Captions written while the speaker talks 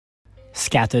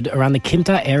Scattered around the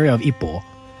Kinta area of Ipoh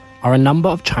are a number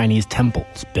of Chinese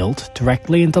temples built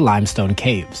directly into limestone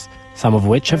caves, some of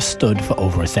which have stood for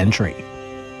over a century.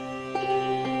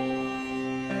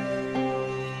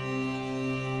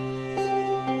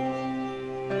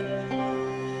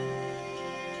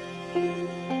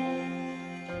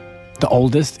 The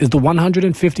oldest is the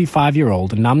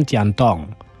 155-year-old Nam Thean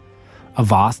Tong, a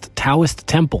vast Taoist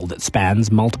temple that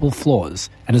spans multiple floors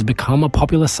and has become a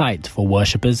popular site for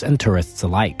worshippers and tourists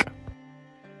alike.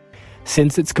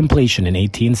 Since its completion in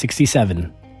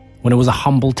 1867, when it was a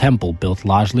humble temple built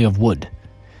largely of wood,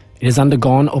 it has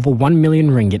undergone over 1 million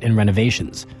ringgit in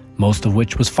renovations, most of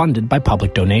which was funded by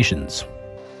public donations.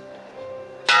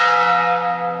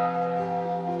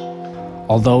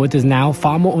 Although it is now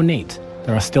far more ornate,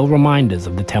 there are still reminders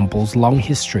of the temple's long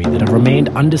history that have remained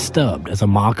undisturbed as a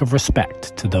mark of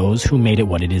respect to those who made it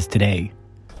what it is today.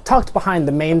 Tucked behind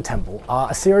the main temple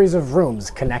are a series of rooms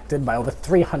connected by over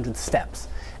 300 steps.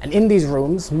 And in these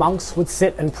rooms, monks would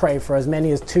sit and pray for as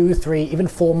many as 2, 3, even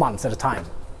 4 months at a time.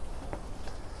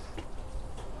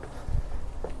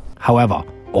 However,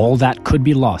 all that could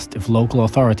be lost if local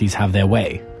authorities have their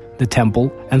way. The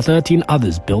temple and 13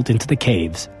 others built into the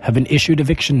caves have been issued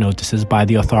eviction notices by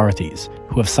the authorities,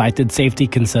 who have cited safety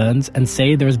concerns and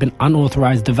say there has been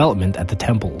unauthorized development at the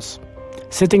temples.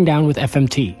 Sitting down with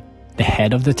FMT, the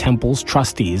head of the temple's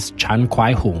trustees, Chan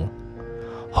Kwai-hung,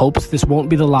 hopes this won't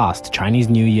be the last Chinese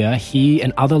New Year he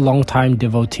and other long-time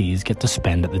devotees get to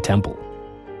spend at the temple.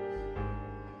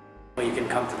 Well, you can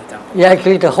come to the temple. Yeah,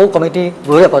 actually the whole committee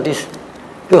worry about this.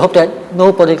 We hope that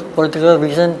no political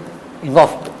reason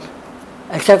involved,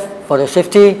 except for the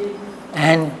safety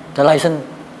and the license.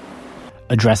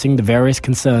 Addressing the various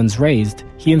concerns raised,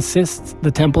 he insists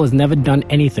the temple has never done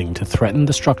anything to threaten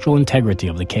the structural integrity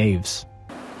of the caves.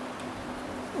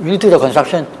 We do the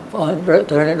construction,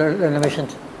 the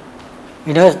renovations.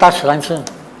 We never touch limestone.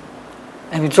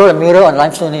 And we throw the mirror on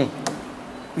limestone.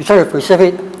 We try to preserve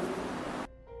it.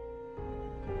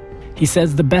 He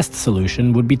says the best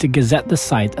solution would be to gazette the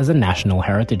site as a national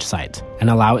heritage site and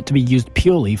allow it to be used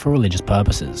purely for religious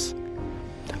purposes.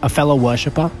 A fellow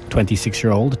worshipper,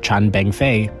 26-year-old Chan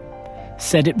Bengfei,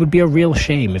 said it would be a real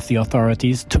shame if the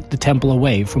authorities took the temple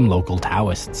away from local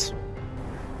Taoists.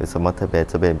 有什么特别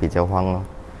这边比较荒咯？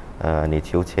你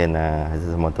求签啊，还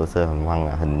是什么都是很荒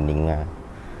啊，很宁啊，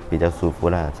比较舒服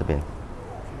啦这边。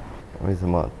为什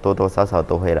么多多少少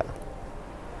都会了？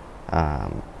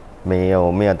没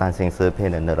有担心是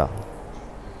骗人的了，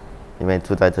因为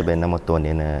住在这边那么多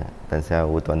年了，等下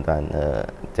无端端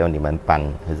叫你们搬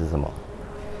还是什么？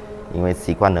因为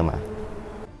习惯了嘛。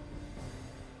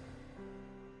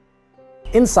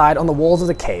 Inside, on the walls of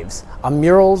the caves, are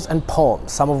murals and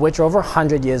poems, some of which are over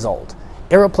 100 years old.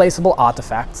 Irreplaceable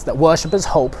artifacts that worshippers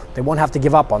hope they won't have to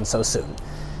give up on so soon.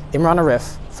 Imran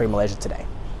Arif, Free Malaysia Today.